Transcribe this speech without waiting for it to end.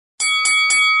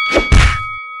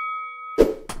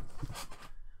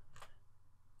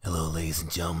ladies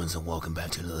and gentlemen, and welcome back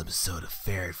to another episode of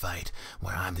Ferret Fight,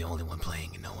 where I'm the only one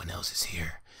playing and no one else is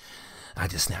here. I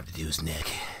just snapped a dude's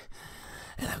neck,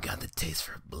 and I've got the taste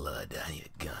for blood. I need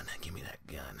a gun. Give me that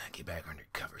gun. Get back under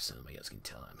cover so nobody else can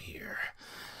tell I'm here.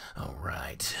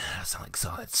 Alright, I sound like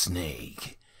Solid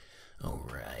Snake.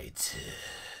 Alright.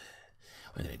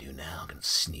 What I'm gonna do now, I'm gonna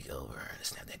sneak over and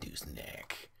snap that dude's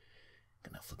neck.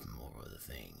 Gonna flip him over the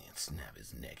thing and snap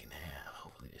his neck in half.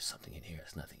 Hopefully there's something in here.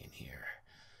 There's nothing in here.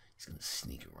 He's gonna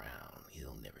sneak around.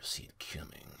 He'll never see it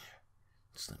coming.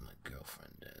 Just like my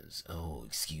girlfriend does. Oh,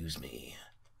 excuse me.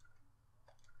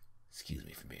 Excuse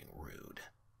me for being rude.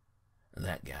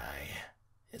 That guy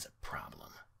is a problem.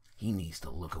 He needs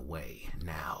to look away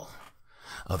now.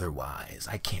 Otherwise,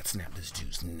 I can't snap this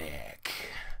dude's neck.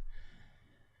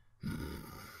 He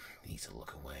needs to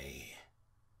look away.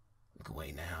 Look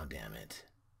away now, damn it.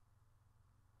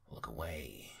 Look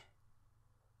away.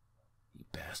 You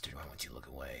bastard, why won't you look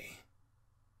away?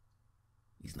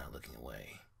 He's not looking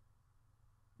away.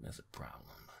 That's a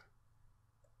problem.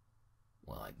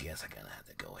 Well, I guess I'm gonna have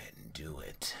to go ahead and do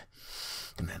it.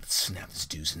 Gonna have to snap this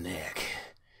dude's neck.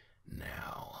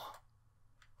 Now.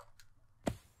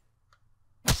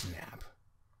 Snap.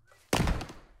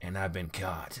 And I've been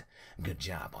caught. Good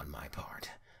job on my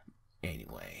part.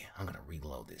 Anyway, I'm gonna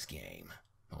reload this game.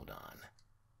 Hold on.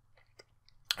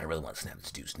 I really want to snap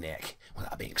this dude's neck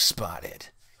without being spotted.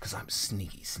 Because I'm a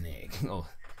sneaky snake. Oh,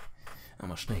 I'm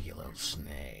a sneaky little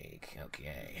snake.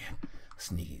 Okay.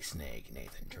 Sneaky snake,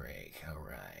 Nathan Drake.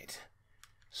 Alright.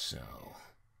 So,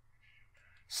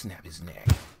 snap his neck.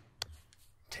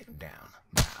 Take him down.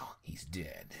 Now, he's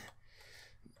dead.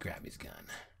 Grab his gun.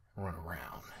 Run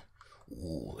around.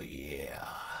 Oh, yeah.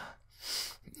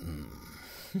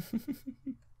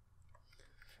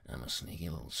 I'm a sneaky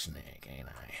little snake, ain't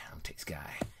I? I'm this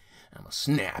guy. I'm gonna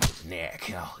snap his neck.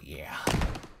 Oh, yeah.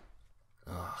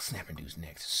 Oh, snapping dude's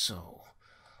neck is so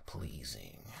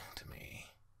pleasing to me.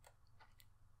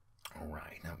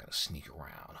 Alright, now I'm gonna sneak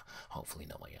around. Hopefully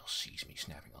nobody else sees me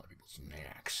snapping other people's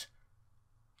necks.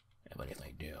 But if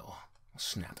they do, I'll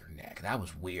snap their neck. That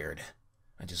was weird.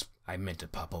 I meant to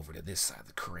pop over to this side of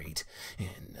the crate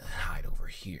and hide over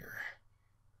here.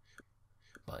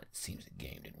 But it seems the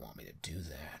game didn't want me to do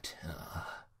that.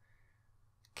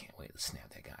 Can't wait to snap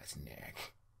that guy's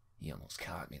neck. He almost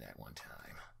caught me that one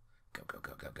time. Go, go,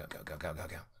 go, go, go, go, go, go, go,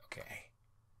 go. Okay.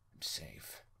 I'm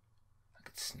safe. I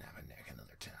could snap a neck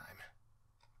another time.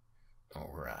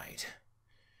 Alright.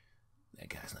 That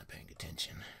guy's not paying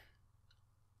attention.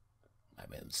 I might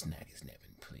be able to snap his neck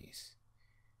in peace.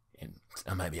 And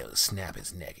I might be able to snap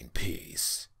his neck in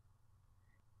peace.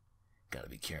 Gotta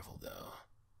be careful, though.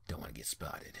 Don't want to get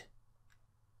spotted.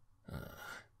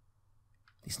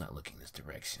 He's not looking this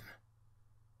direction.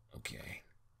 Okay,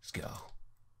 let's go.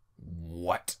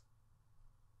 What?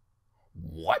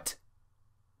 What?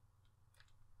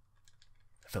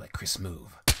 I feel like Chris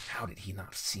move. How did he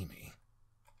not see me?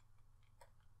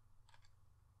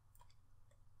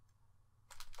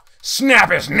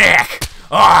 Snap his neck!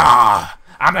 Ah!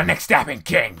 I'm the neck snapping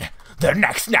king! The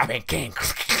neck snapping king!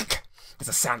 There's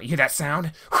a sound. You hear that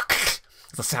sound?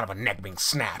 It's the sound of a neck being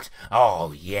snapped.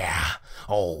 Oh, yeah.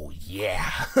 Oh,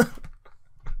 yeah.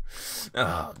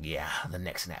 Oh, yeah. The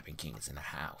neck snapping king is in the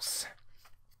house.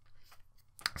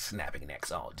 Snapping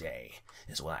necks all day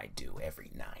is what I do every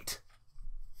night.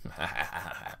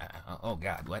 Oh,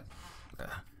 God, what?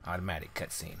 Automatic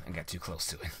cutscene. I got too close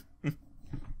to it.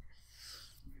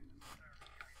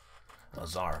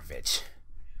 Lazarovich.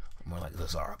 More like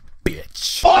Lazar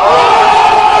bitch.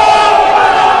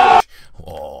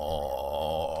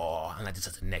 Oh, I'm not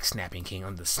just a neck snapping king,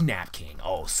 I'm the snap king.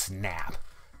 Oh, snap.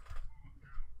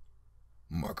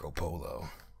 Marco Polo.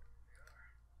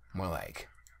 More like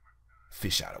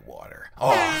fish out of water.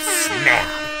 Oh, snap.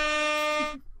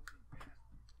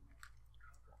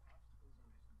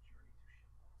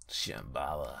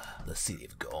 Shambhala, the city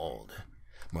of gold.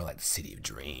 More like the city of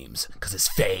dreams, because it's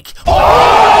fake. Oh!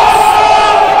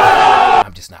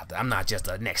 I'm not just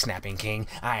a neck snapping king.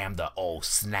 I am the old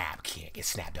snap king. Get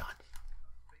snapped on.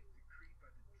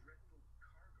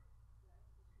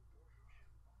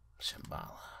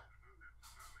 Shambhala.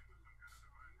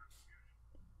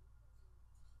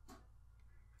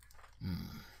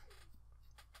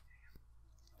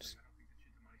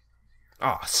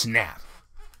 Oh, snap.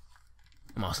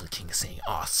 I'm also the king of saying,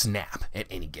 oh, snap, at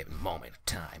any given moment of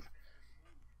time.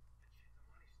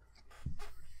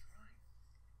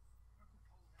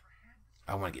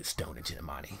 I want to get stoned into the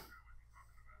money.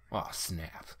 Oh,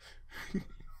 snap.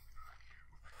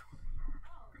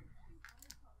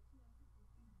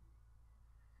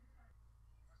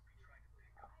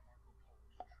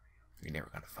 You're never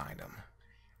gonna find him.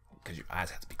 because your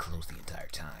eyes have to be closed the entire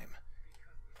time.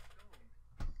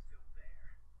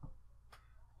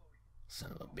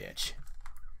 Son of a bitch.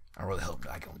 I really hope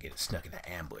I don't get snuck in an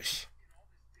ambush.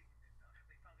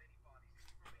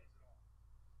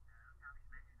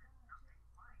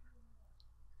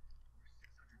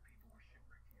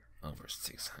 Over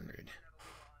 600.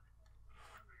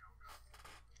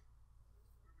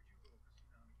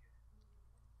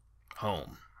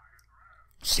 Home.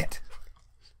 Shit.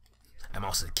 I'm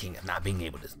also the king of not being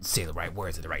able to say the right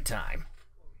words at the right time.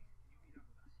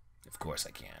 Of course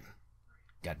I can.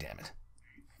 God damn it.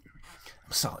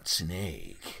 I'm a solid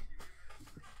snake.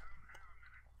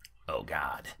 Oh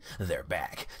god, they're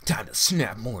back. Time to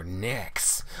snap more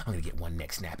necks. I'm gonna get one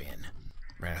neck snap in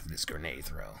right after this grenade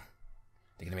throw.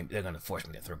 They're gonna force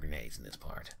me to throw grenades in this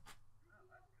part.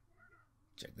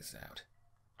 Check this out.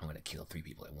 I'm gonna kill 3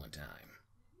 people at one time.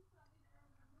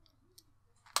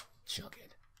 Chunk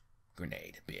it.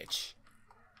 Grenade, bitch.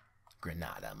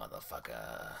 Grenada,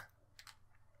 motherfucker.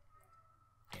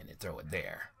 And then throw it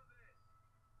there.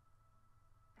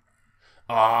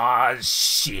 Aw,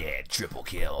 shit. Triple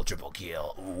kill, triple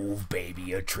kill. Ooh,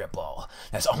 baby, a triple.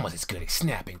 That's almost as good as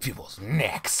snapping people's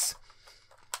necks.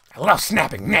 I love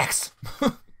snapping necks.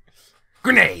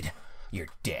 Grenade. You're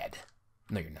dead.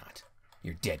 No, you're not.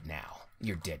 You're dead now.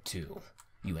 You're dead too.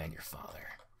 You and your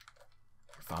father.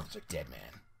 Your fathers are dead,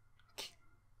 man.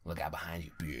 Look out behind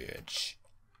you, bitch.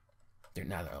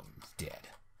 Neither of them is dead.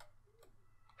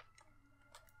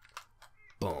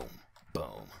 Boom.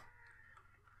 Boom.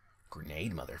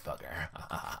 Grenade, motherfucker.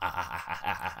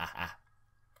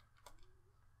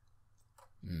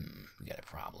 We got a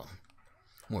problem.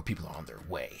 More people are on their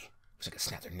way. Wish I could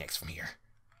snap their necks from here.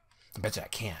 I bet you I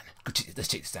can. Let's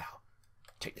check this out.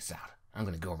 Check this out. I'm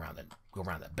gonna go around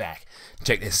the back.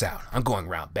 Check this out. I'm going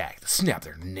around back to snap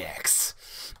their necks.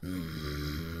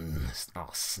 Oh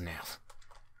snap!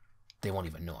 They won't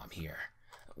even know I'm here.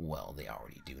 Well, they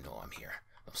already do know I'm here.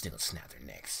 I'm still gonna snap their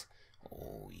necks.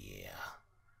 Oh yeah,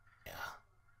 yeah.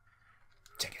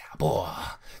 Check it out, boy.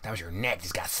 That was your neck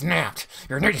just got snapped.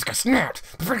 Your neck just got snapped.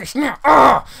 The freaking snap.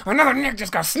 Oh, another neck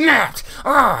just got snapped.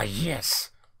 Ah, yes.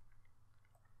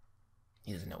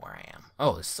 He doesn't know where I am.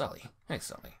 Oh, it's Sully. Hey,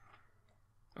 Sully.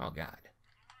 Oh, God.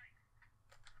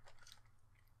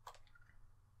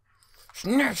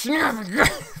 Snap, snap,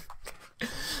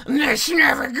 goodness.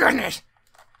 Snap, goodness.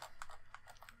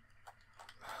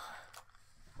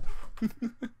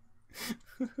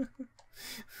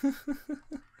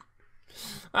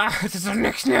 This is the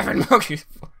next snapping monkey.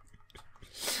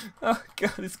 Oh,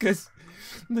 God, it's because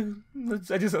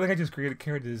I just created a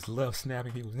character that just loves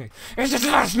snapping people's necks. It's just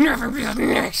love snapping people's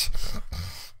necks.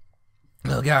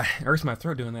 Oh god, it hurts my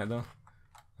throat doing that though.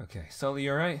 Okay, Sully,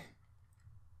 you alright?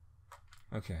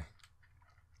 Okay.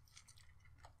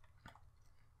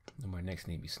 No more necks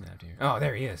need to be snapped here. Oh,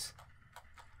 there he is.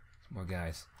 More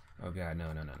guys. Oh god,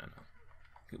 no.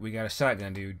 We got a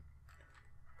shotgun, dude.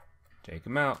 Take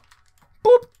him out.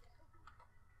 Boop!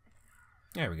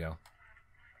 There we go.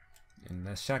 And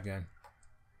that's shotgun.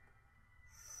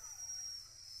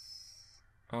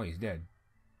 Oh, he's dead.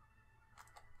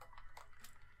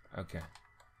 Okay.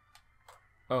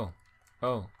 Oh,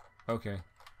 okay.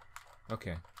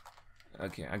 Okay,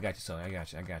 I got you, Sully. I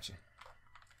got you.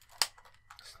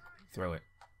 Throw it.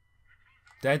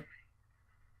 Dead?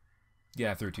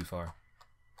 Yeah, I threw it too far.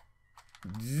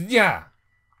 Yeah!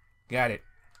 Got it.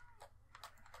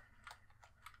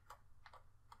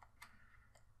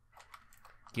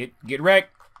 Get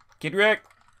wrecked! Get wrecked!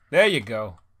 There you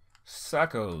go.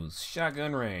 Suckos.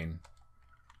 Shotgun rain.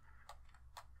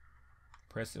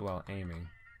 Press it while aiming.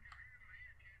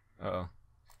 Uh-oh.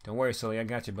 Don't worry, Sully. I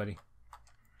got you, buddy.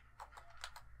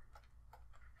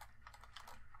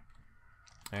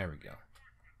 There we go.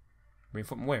 Bring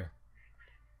from where?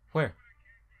 Where?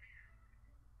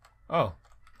 Oh.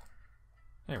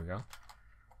 There we go.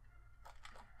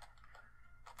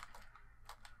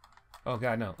 Oh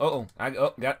god, no.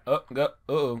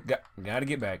 Gotta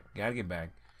get back.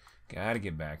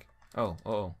 Oh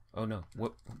no.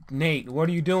 What, Nate, what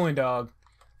are you doing, dog?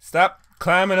 Stop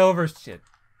climbing over shit.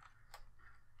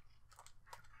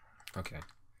 Okay.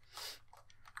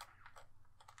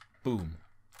 Boom.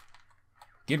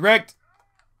 Get wrecked.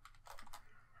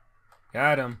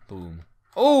 Got him. Boom.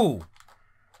 Oh!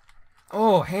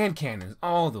 Oh, hand cannons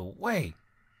all the way.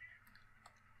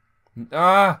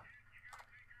 Ah!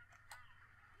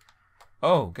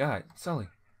 Oh, God. Sully.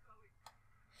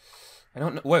 I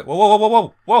don't know. Wait.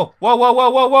 Whoa.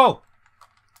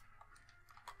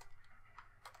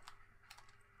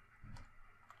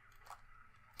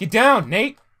 Get down,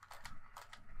 Nate.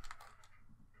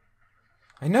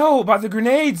 I know about the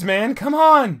grenades, man. Come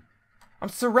on. I'm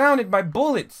surrounded by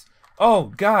bullets.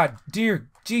 Oh, God. Dear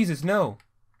Jesus, no.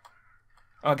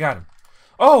 Oh, I got him.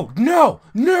 Oh, no.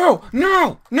 No.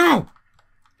 No. No.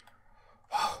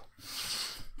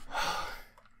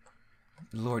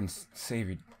 Lord and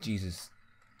Savior Jesus.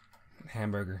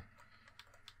 Hamburger.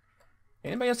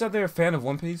 Anybody else out there a fan of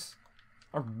One Piece?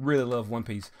 I really love One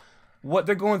Piece. What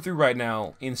they're going through right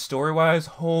now, in story-wise,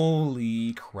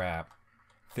 holy crap.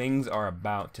 Things are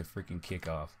about to freaking kick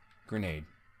off. Grenade.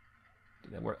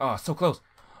 Did that work? Oh, so close.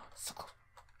 So close.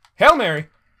 Hail Mary!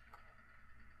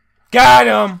 Got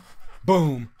him!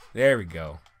 Boom. There we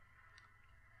go.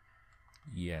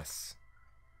 Yes.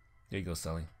 There you go,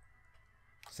 Sully.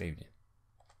 Saved it.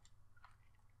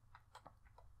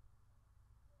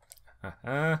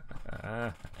 I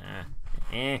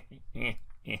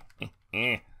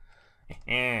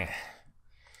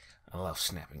love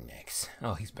snapping necks.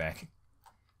 Oh, he's back.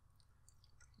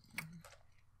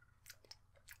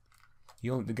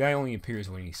 The guy only appears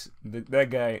when he's that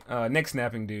guy. Neck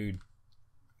snapping dude.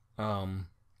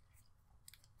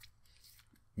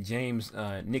 James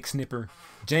Nick Snipper.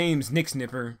 James Nick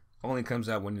Snipper only comes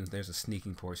out when there's a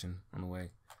sneaking portion on the way.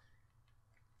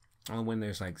 Only when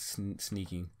there's like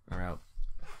sneaking or out.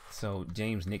 So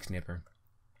James Nick Snipper.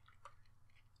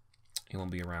 He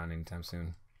won't be around anytime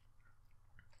soon.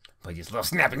 But he just loves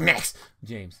snapping necks.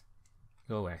 James,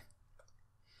 go away.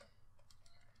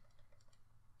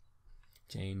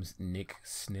 James Nick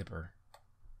Snipper.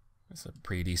 That's a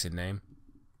pretty decent name.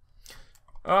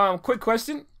 Quick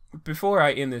question before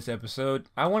I end this episode.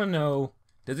 I want to know,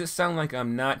 does it sound like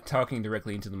I'm not talking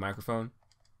directly into the microphone?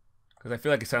 Because I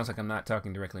feel like it sounds like I'm not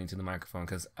talking directly into the microphone.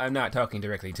 Because I'm not talking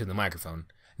directly into the microphone.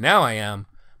 Now I am,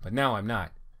 but now I'm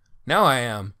not. Now I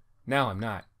am, now I'm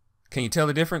not. Can you tell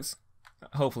the difference?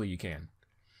 Hopefully you can.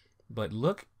 But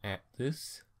look at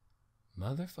this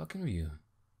motherfucking view.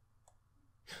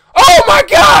 Oh my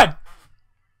God!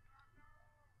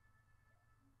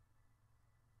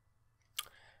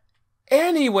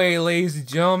 Anyway, ladies and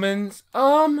gentlemen,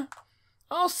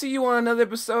 I'll see you on another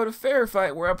episode of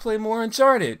Ferret where I play more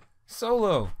Uncharted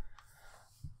solo.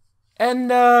 And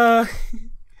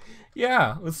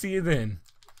yeah, we'll see you then.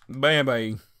 Bye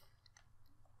bye.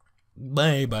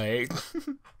 Bye bye.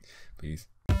 Peace.